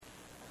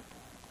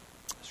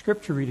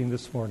scripture reading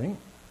this morning.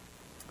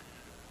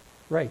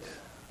 Right.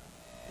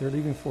 They're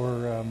leaving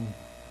for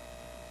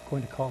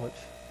going to college.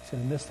 I was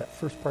going to miss that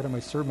first part of my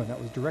sermon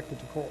that was directed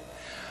to Cole.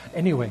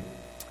 Anyway,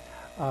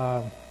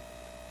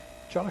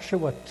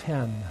 Joshua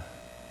 10,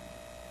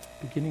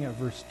 beginning at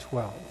verse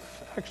 12.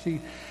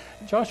 Actually,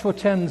 Joshua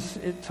 10,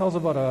 it tells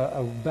about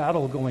a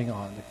battle going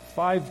on.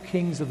 5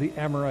 kings of the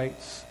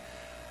Amorites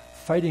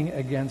fighting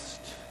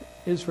against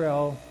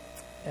Israel,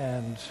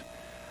 and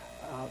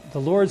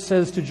the Lord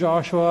says to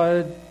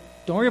Joshua,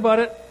 "Don't worry about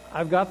it.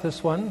 I've got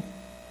this one.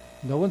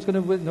 None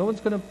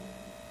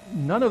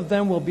of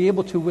them will be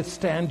able to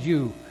withstand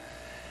you."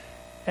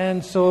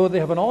 And so they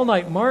have an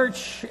all-night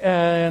march,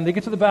 and they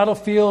get to the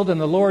battlefield,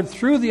 and the Lord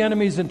threw the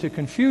enemies into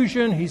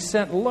confusion. He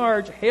sent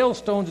large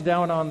hailstones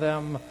down on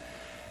them.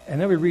 And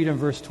then we read in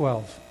verse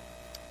 12,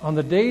 "On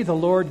the day the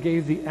Lord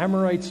gave the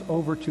Amorites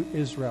over to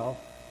Israel,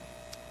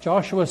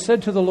 Joshua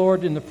said to the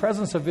Lord in the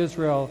presence of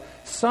Israel,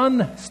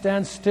 'Sun,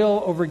 stand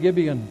still over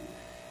Gibeon,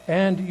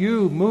 and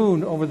you,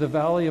 moon, over the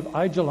valley of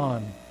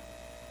Aijalon.'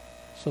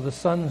 So the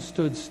sun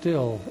stood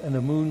still, and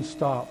the moon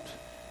stopped,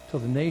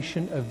 till the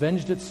nation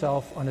avenged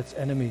itself on its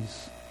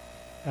enemies,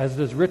 as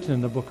it is written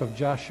in the book of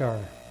Jashar.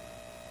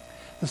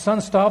 The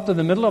sun stopped in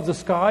the middle of the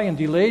sky and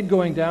delayed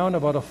going down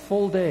about a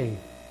full day.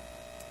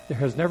 There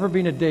has never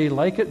been a day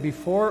like it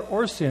before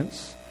or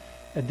since,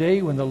 a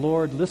day when the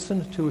Lord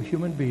listened to a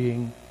human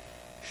being.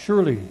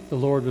 Surely the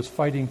Lord was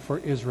fighting for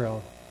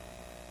Israel."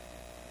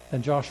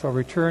 Then Joshua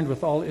returned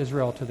with all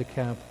Israel to the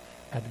camp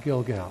at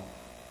Gilgal.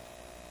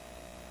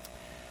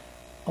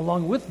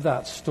 Along with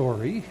that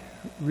story,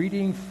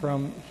 reading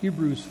from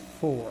Hebrews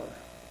 4.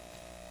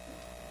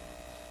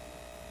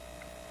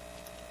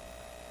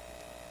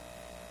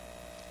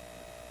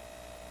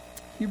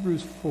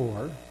 Hebrews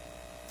 4,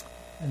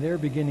 and they're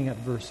beginning at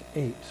verse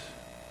 8.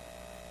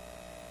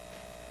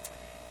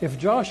 "If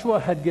Joshua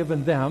had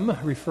given them,"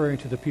 referring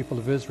to the people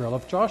of Israel,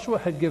 "if Joshua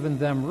had given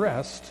them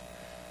rest,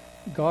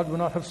 God would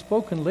not have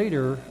spoken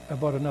later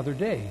about another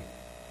day.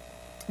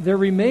 There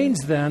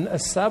remains then a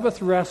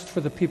Sabbath rest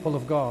for the people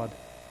of God.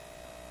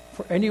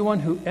 For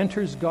anyone who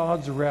enters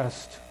God's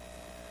rest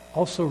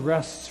also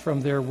rests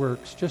from their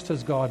works, just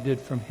as God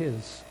did from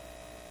his.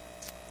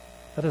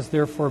 Let us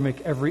therefore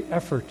make every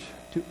effort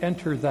to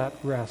enter that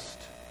rest,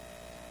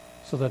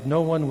 so that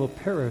no one will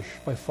perish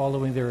by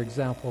following their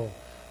example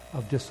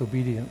of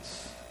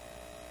disobedience."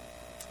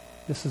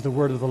 This is the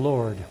word of the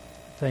Lord.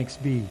 Thanks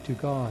be to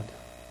God.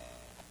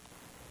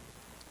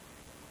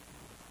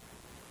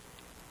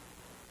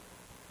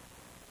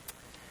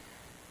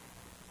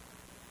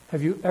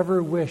 Have you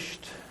ever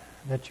wished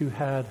that you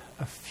had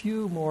a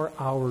few more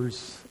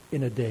hours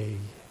in a day?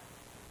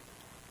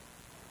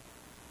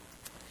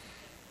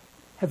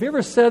 Have you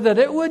ever said that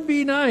it would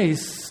be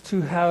nice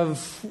to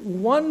have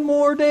one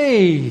more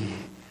day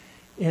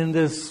in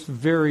this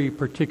very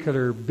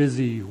particular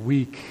busy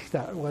week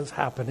that was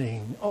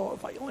happening? Oh,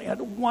 if I only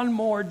had one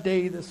more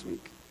day this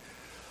week.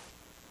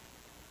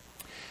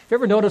 Have you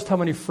ever noticed how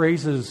many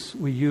phrases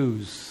we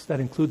use that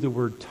include the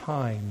word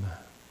time?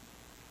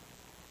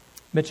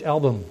 Mitch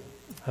Albom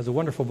has a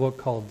wonderful book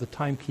called The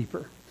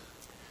Timekeeper.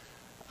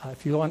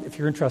 If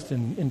you're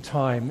interested in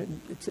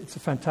time, it's a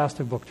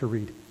fantastic book to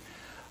read.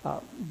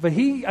 But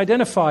he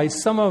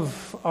identifies some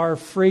of our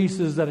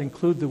phrases that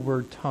include the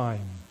word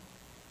time.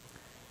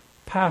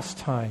 Pass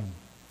time,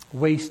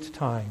 waste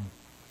time,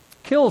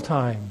 kill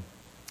time,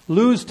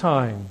 lose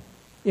time,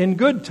 in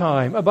good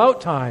time,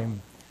 about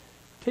time,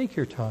 take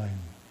your time,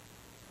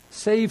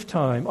 save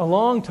time, a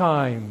long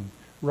time,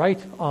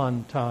 right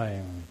on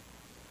time,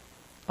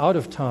 out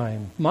of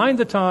time, mind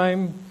the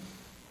time,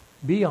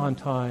 be on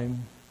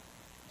time,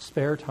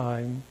 spare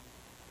time,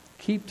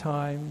 keep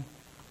time,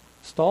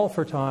 stall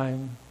for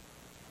time.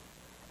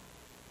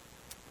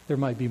 There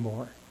might be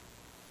more.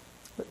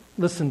 But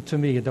listen to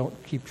me and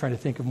don't keep trying to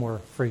think of more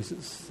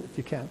phrases if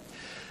you can.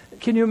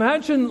 Can you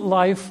imagine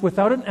life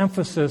without an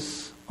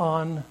emphasis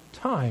on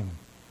time?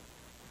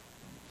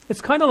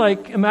 It's kind of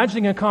like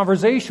imagining a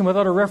conversation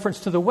without a reference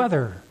to the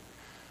weather.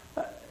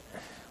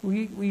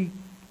 We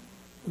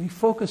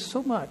focus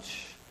so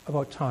much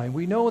about time.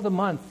 We know the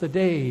month, the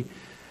day,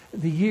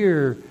 the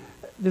year.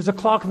 There's a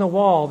clock on the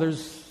wall.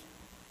 There's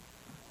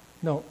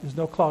no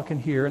clock in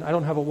here, and I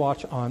don't have a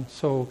watch on.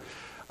 So,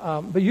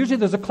 but usually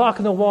there's a clock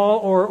on the wall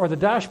or the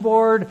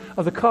dashboard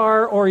of the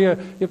car, or you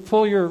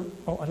pull your,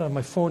 I don't have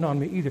my phone on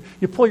me either.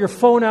 You pull your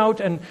phone out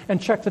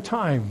and check the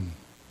time.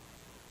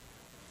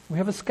 We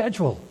have a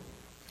schedule.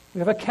 We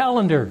have a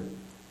calendar,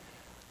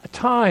 a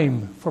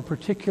time for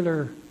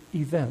particular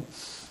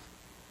events.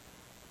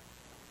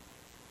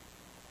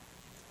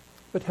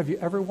 But have you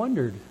ever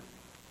wondered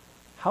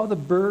how the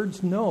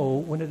birds know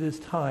when it is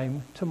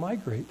time to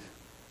migrate?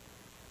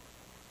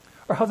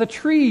 Or how the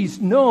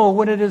trees know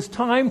when it is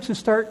time to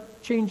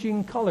start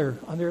changing color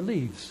on their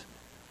leaves?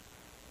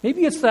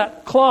 Maybe it's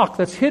that clock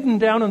that's hidden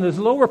down in this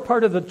lower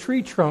part of the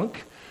tree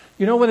trunk.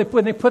 You know,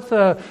 when they put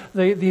the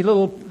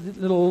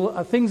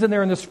little things in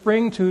there in the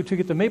spring to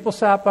get the maple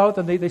sap out,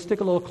 then they stick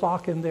a little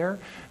clock in there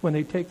when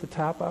they take the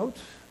tap out.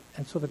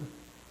 And so the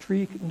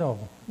tree, no.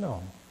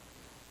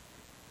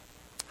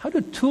 How do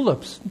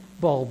tulips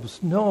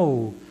bulbs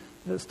know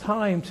that it's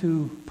time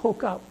to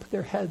poke up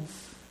their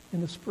heads in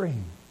the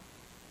spring?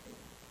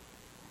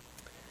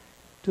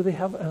 Do they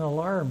have an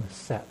alarm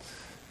set?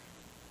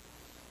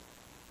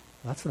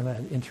 That's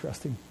an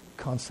interesting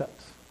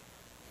concept.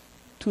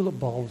 Tulip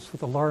bulbs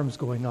with alarms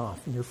going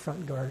off in your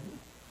front garden.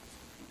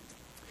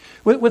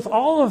 With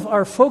all of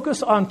our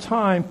focus on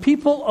time,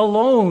 people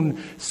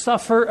alone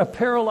suffer a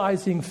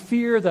paralyzing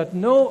fear that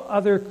no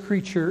other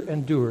creature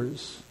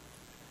endures.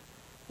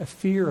 A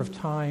fear of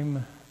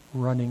time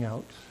running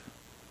out.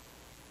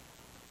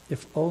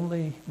 If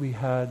only we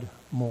had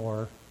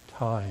more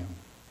time.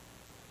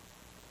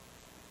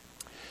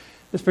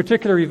 This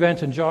particular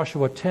event in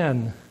Joshua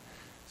 10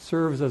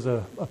 serves as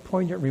a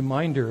poignant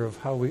reminder of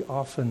how we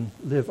often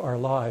live our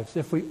lives.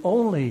 If we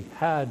only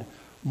had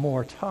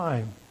more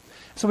time.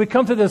 So we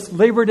come to this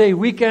Labor Day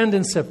weekend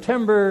in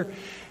September,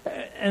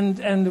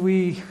 and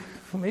we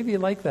maybe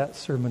like that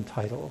sermon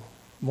title.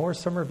 More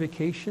summer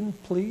vacation,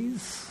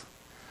 please.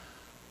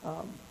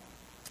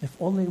 If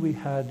only we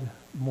had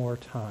more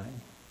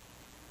time.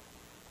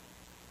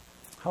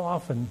 How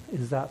often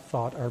is that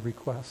thought our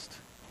request?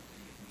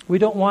 We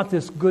don't want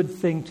this good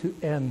thing to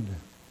end.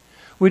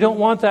 We don't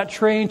want that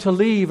train to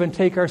leave and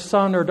take our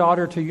son or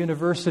daughter to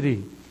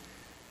university.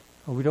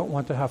 Or we don't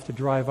want to have to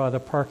drive out of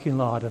the parking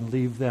lot and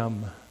leave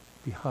them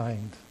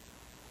behind.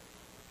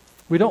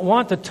 We don't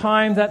want the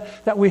time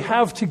that we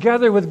have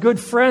together with good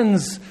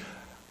friends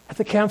at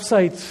the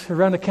campsite,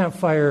 around a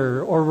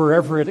campfire, or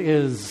wherever it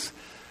is.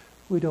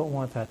 We don't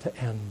want that to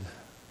end.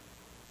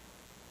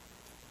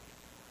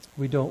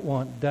 We don't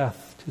want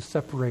death to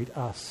separate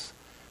us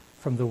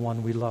from the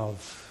one we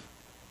love.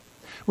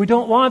 We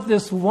don't want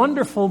this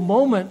wonderful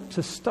moment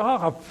to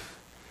stop.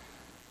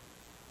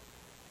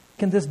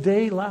 Can this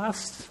day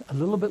last a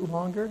little bit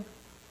longer?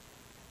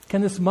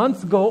 Can this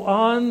month go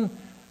on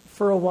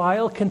for a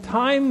while? Can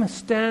time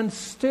stand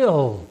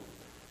still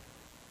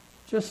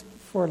just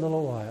for a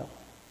little while?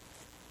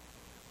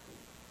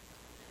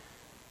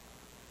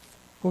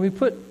 When we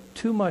put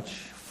too much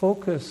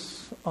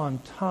focus on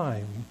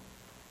time,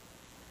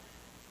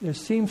 there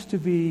seems to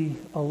be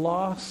a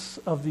loss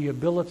of the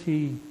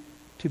ability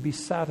to be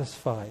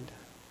satisfied.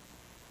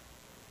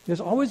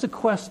 There's always a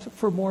quest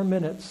for more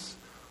minutes,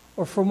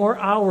 or for more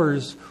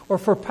hours, or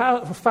for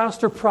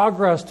faster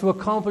progress to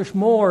accomplish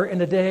more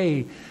in a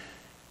day.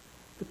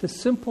 But the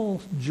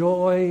simple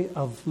joy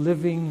of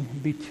living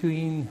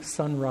between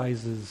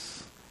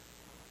sunrises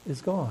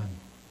is gone.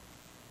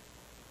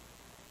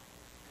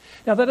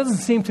 Now, that doesn't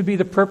seem to be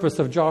the purpose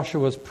of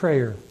Joshua's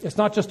prayer. It's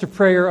not just a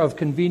prayer of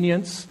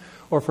convenience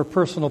or for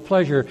personal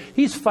pleasure.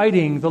 He's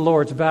fighting the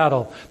Lord's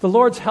battle. The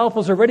Lord's help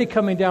is already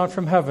coming down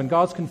from heaven.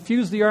 God's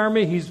confused the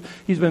army.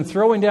 He's been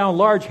throwing down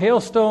large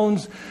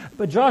hailstones.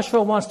 But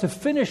Joshua wants to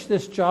finish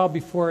this job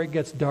before it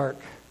gets dark.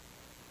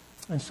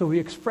 And so he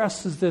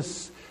expresses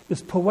this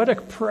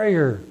poetic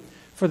prayer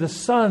for the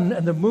sun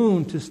and the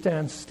moon to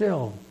stand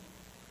still.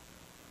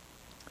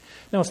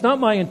 Now, it's not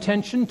my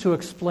intention to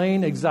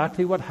explain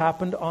exactly what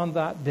happened on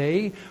that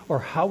day or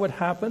how it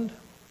happened.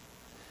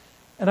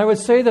 And I would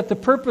say that the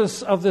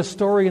purpose of this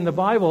story in the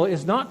Bible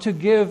is not to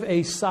give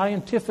a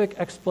scientific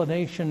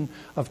explanation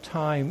of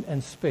time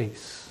and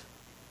space.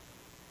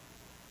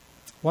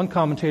 One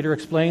commentator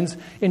explains,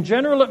 in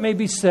general, it may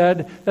be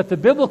said that the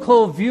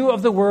biblical view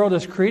of the world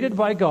as created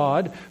by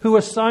God, who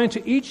assigned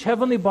to each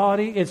heavenly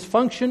body its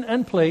function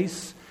and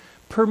place,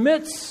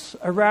 permits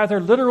a rather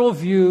literal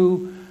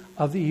view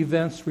of the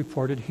events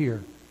reported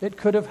here. It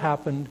could have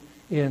happened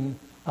in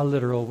a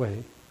literal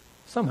way.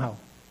 Somehow.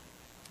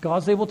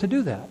 God's able to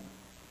do that.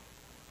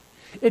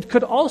 It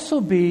could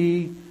also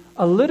be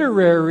a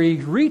literary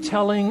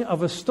retelling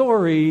of a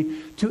story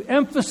to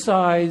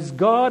emphasize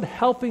God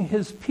helping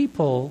his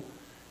people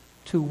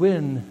to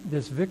win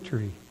this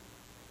victory.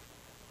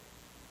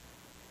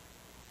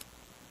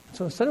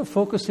 So instead of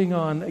focusing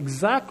on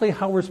exactly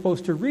how we're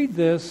supposed to read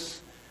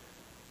this,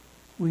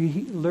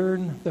 we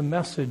learn the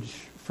message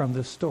from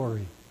this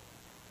story.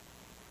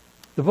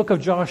 The book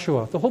of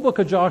Joshua, the whole book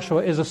of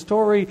Joshua is a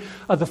story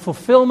of the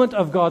fulfillment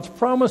of God's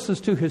promises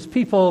to his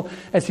people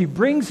as he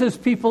brings his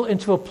people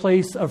into a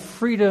place of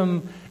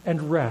freedom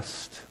and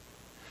rest.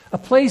 A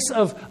place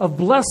of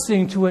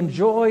blessing to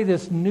enjoy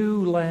this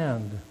new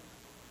land.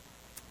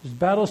 There's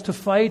battles to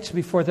fight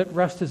before that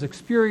rest is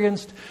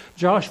experienced.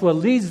 Joshua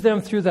leads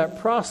them through that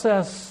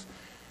process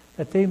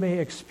that they may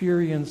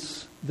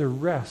experience the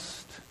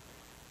rest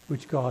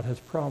which God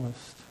has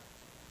promised.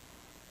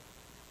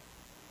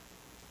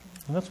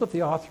 And that's what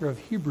the author of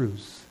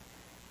Hebrews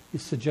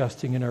is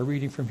suggesting in our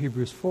reading from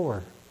Hebrews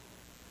 4.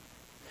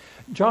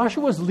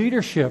 Joshua's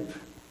leadership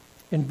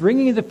in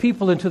bringing the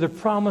people into the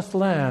promised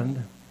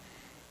land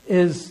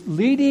is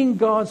leading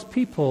God's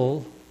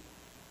people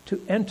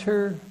to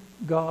enter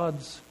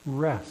God's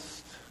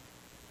rest.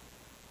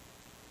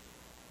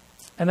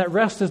 And that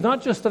rest is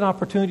not just an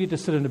opportunity to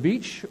sit on a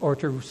beach or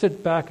to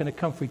sit back in a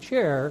comfy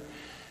chair.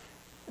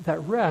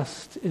 That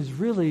rest is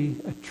really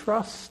a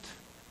trust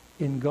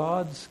in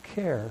God's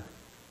care.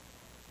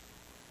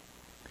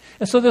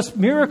 And so this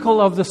miracle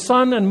of the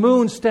sun and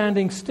moon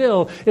standing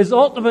still is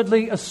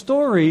ultimately a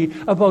story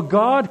about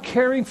God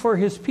caring for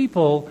his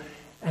people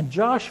and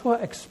Joshua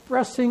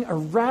expressing a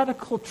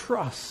radical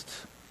trust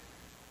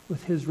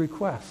with his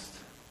request.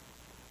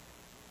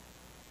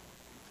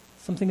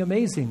 Something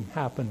amazing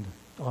happened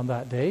on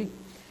that day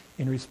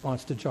in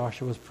response to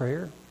Joshua's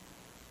prayer.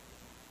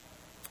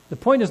 The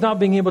point is not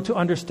being able to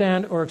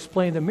understand or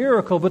explain the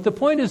miracle, but the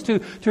point is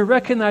to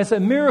recognize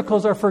that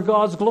miracles are for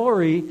God's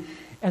glory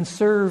and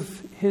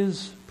serve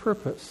his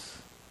purpose.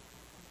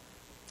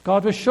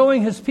 God was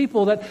showing his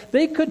people that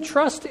they could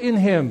trust in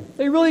him.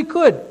 They really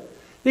could.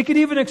 They could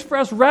even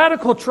express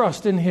radical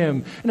trust in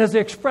him. And as they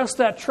expressed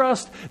that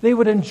trust, they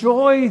would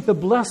enjoy the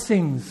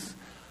blessings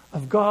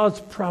of God's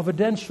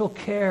providential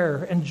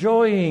care,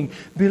 enjoying,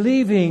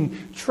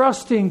 believing,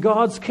 trusting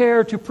God's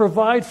care to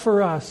provide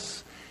for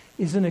us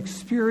is an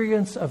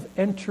experience of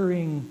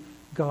entering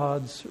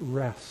God's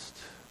rest.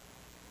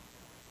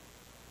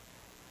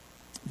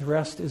 The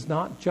rest is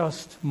not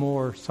just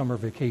more summer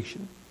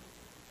vacation,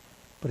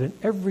 but an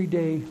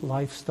everyday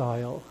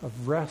lifestyle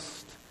of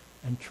rest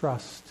and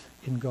trust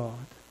in God.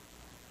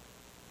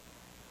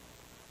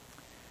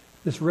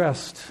 This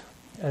rest,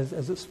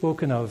 as it's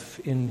spoken of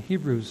in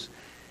Hebrews,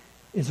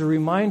 is a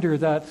reminder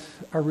that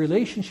our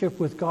relationship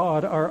with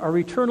God, our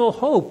eternal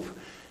hope,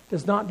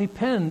 does not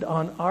depend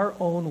on our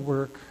own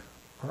work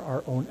or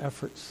our own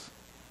efforts.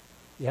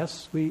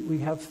 Yes, we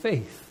have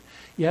faith.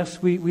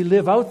 Yes, we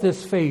live out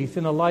this faith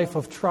in a life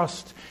of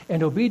trust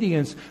and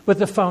obedience. But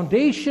the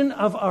foundation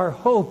of our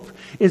hope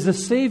is the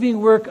saving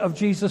work of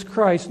Jesus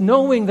Christ,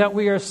 knowing that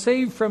we are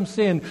saved from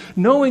sin,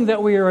 knowing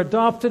that we are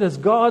adopted as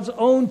God's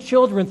own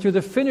children through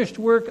the finished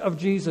work of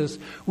Jesus.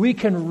 We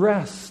can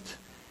rest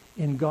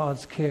in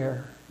God's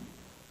care.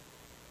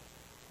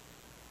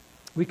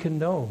 We can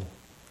know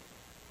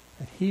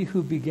that he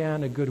who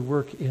began a good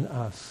work in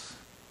us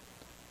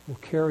will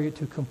carry it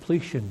to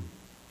completion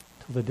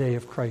till the day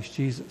of Christ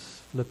Jesus.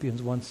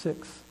 Philippians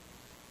 1:6.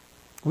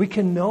 We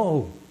can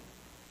know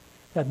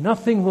that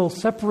nothing will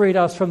separate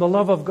us from the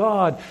love of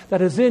God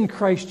that is in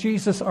Christ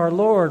Jesus our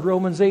Lord.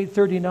 Romans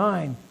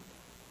 8:39.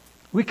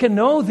 We can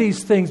know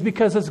these things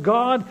because it's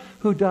God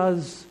who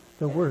does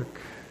the work.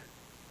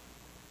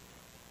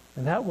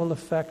 And that will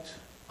affect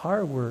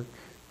our work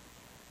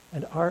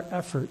and our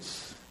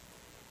efforts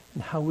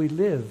and how we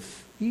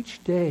live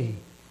each day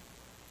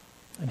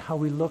and how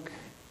we look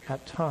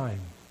at time.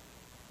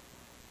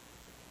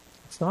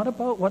 It's not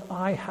about what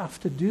I have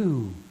to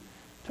do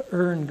to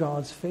earn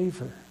God's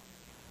favor.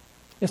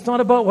 It's not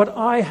about what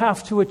I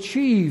have to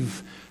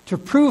achieve to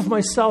prove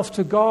myself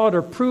to God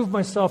or prove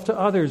myself to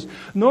others.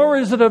 Nor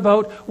is it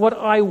about what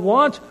I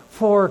want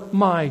for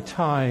my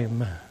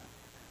time.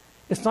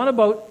 It's not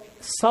about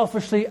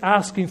selfishly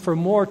asking for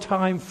more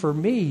time for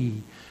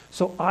me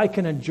so I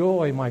can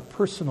enjoy my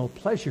personal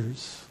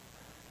pleasures.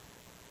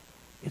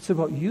 It's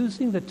about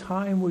using the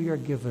time we are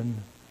given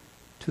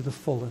to the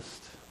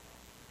fullest.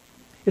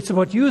 It's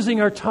about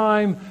using our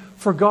time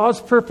for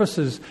God's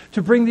purposes,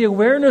 to bring the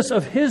awareness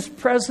of his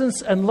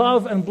presence and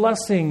love and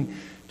blessing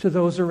to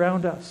those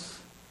around us.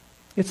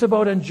 It's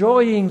about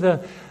enjoying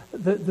the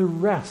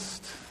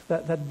rest,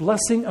 that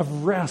blessing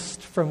of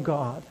rest from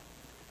God,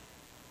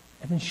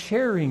 and then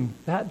sharing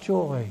that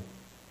joy,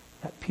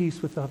 that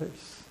peace with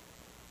others.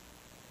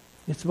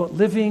 It's about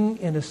living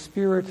in a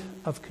spirit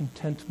of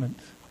contentment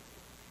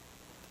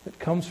that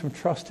comes from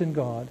trust in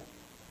God,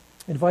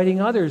 inviting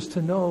others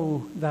to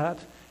know that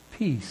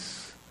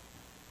peace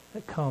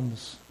that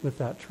comes with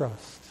that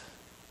trust.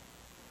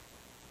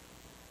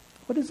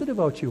 What is it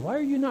about you? Why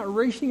are you not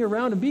racing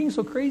around and being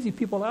so crazy?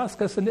 People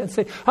ask us and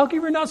say, how come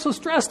you're not so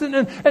stressed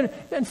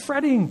and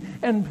fretting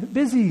and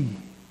busy?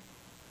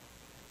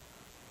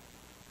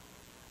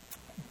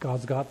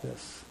 God's got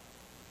this.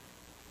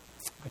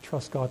 I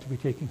trust God to be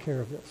taking care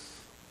of this.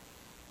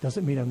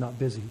 Doesn't mean I'm not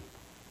busy.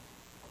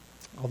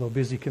 Although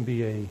busy can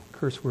be a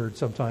curse word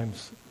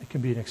sometimes, it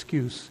can be an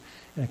excuse,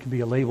 and it can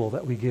be a label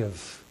that we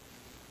give.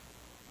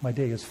 My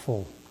day is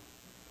full.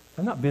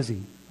 I'm not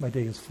busy. My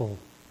day is full.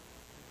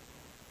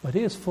 My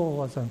day is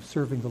full as I'm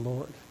serving the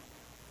Lord.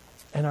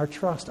 And our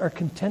trust, our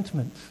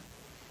contentment,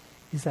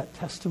 is that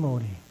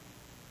testimony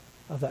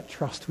of that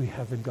trust we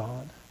have in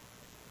God.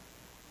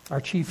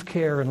 Our chief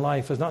care in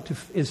life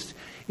is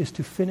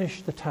to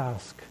finish the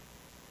task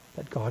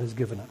that God has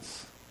given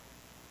us.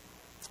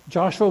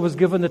 Joshua was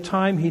given the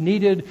time he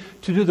needed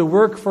to do the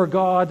work for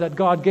God that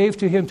God gave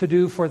to him to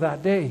do for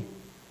that day.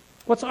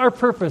 What's our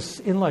purpose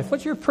in life?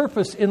 What's your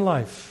purpose in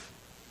life?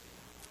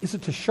 Is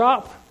it to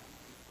shop,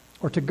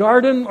 or to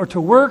garden, or to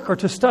work, or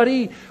to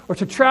study, or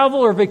to travel,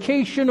 or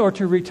vacation, or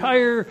to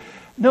retire?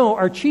 No,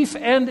 our chief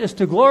end is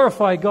to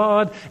glorify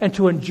God and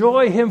to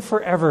enjoy him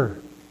forever,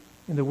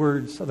 in the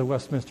words of the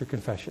Westminster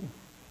Confession.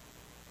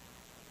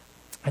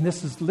 And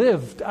this is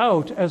lived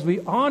out as we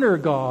honor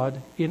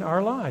God in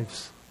our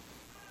lives.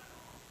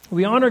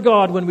 We honor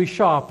God when we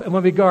shop and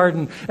when we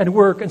garden and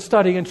work and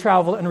study and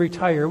travel and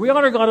retire. We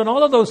honor God in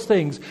all of those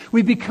things.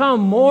 We become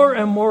more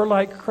and more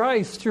like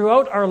Christ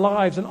throughout our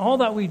lives and all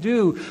that we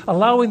do,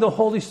 allowing the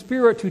Holy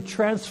Spirit to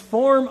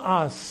transform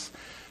us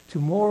to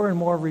more and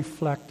more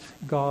reflect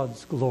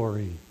God's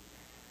glory.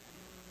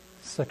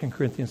 2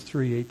 Corinthians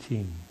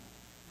 3:18.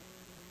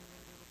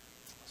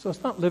 So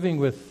it's not living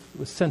with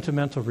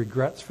sentimental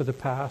regrets for the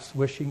past,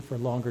 wishing for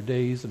longer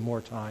days and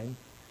more time.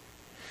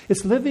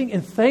 It's living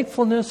in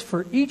thankfulness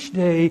for each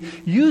day,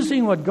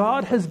 using what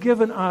God has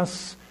given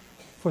us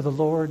for the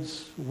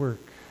Lord's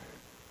work.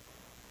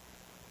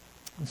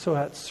 And so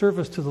that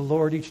service to the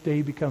Lord each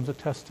day becomes a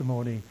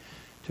testimony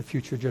to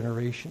future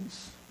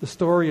generations. The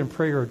story and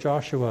prayer of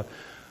Joshua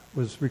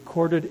was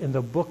recorded in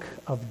the book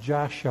of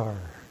Jashar.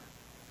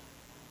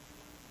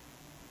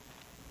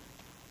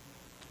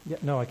 Yeah,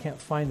 no, I can't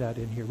find that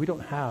in here. We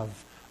don't have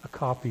a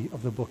copy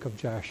of the book of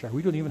Jashar.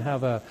 We don't even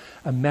have a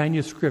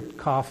manuscript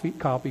copy,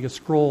 a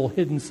scroll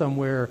hidden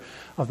somewhere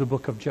of the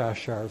book of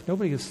Jashar.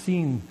 Nobody has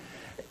seen,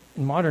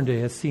 in modern day,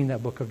 has seen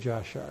that book of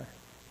Jashar.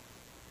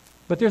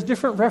 But there's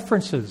different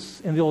references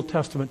in the Old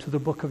Testament to the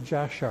book of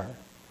Jashar.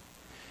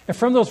 And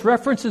from those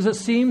references, it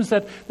seems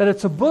that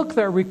it's a book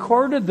that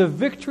recorded the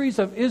victories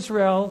of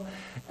Israel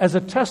as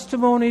a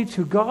testimony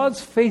to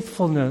God's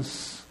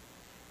faithfulness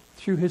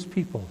through his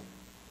people.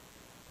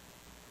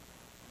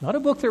 Not a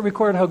book that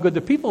recorded how good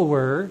the people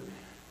were,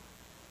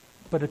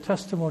 but a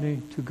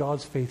testimony to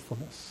God's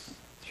faithfulness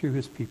through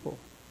his people.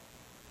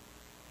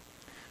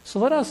 So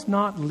let us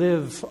not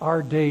live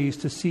our days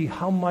to see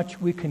how much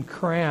we can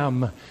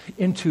cram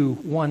into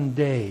one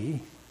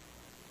day,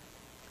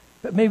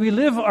 but may we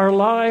live our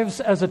lives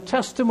as a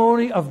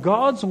testimony of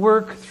God's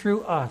work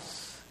through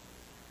us.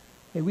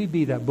 May we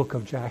be that book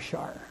of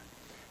Jashar,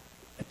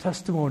 a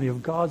testimony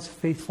of God's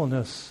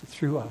faithfulness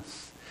through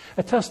us.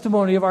 A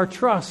testimony of our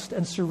trust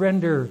and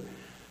surrender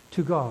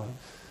to God.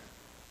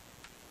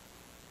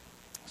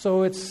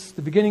 So it's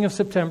the beginning of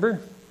September,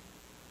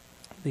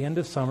 the end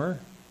of summer,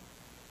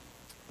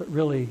 but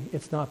really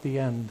it's not the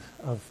end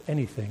of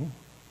anything.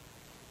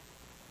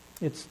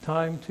 It's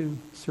time to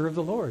serve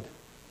the Lord.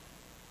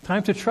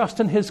 Time to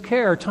trust in his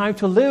care. Time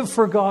to live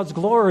for God's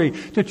glory.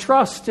 To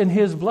trust in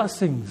his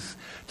blessings.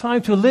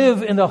 Time to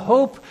live in the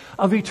hope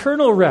of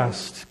eternal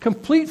rest.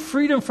 Complete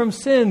freedom from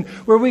sin,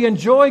 where we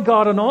enjoy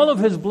God and all of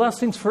his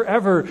blessings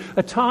forever.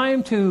 A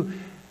time to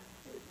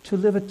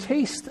live a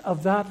taste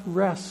of that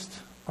rest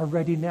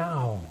already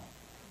now.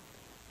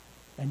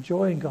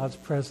 Enjoying God's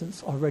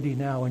presence already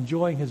now.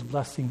 Enjoying his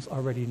blessings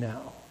already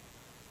now.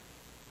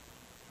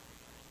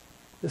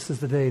 This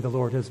is the day the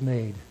Lord has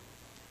made.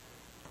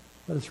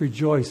 Let us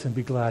rejoice and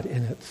be glad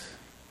in it.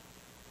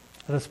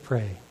 Let us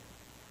pray.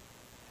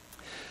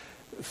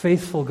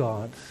 Faithful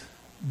God,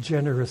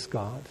 generous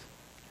God,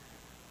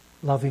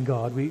 loving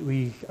God,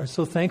 we are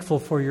so thankful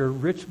for your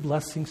rich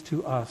blessings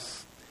to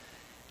us.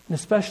 And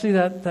especially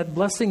that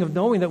blessing of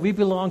knowing that we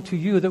belong to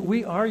you, that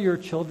we are your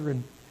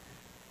children.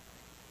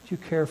 You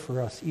care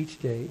for us each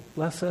day.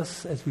 Bless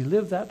us as we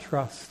live that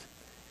trust,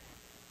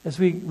 as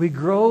we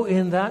grow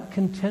in that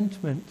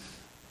contentment,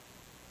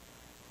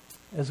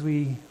 as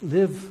we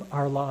live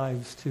our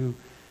lives to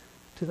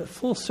the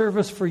full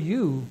service for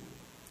you,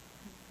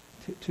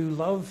 to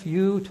love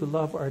you, to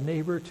love our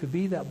neighbor, to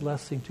be that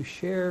blessing, to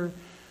share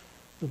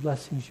the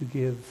blessings you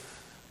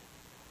give,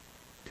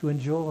 to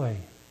enjoy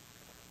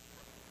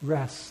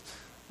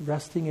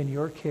resting in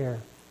your care,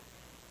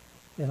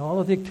 in all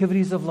of the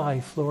activities of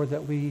life, Lord,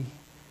 that we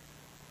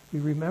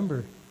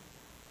remember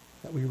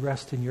that we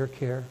rest in your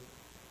care.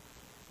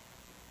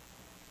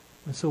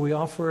 And so we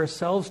offer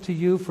ourselves to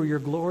you for your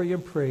glory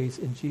and praise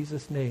in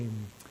Jesus'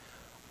 name.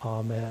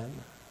 Amen.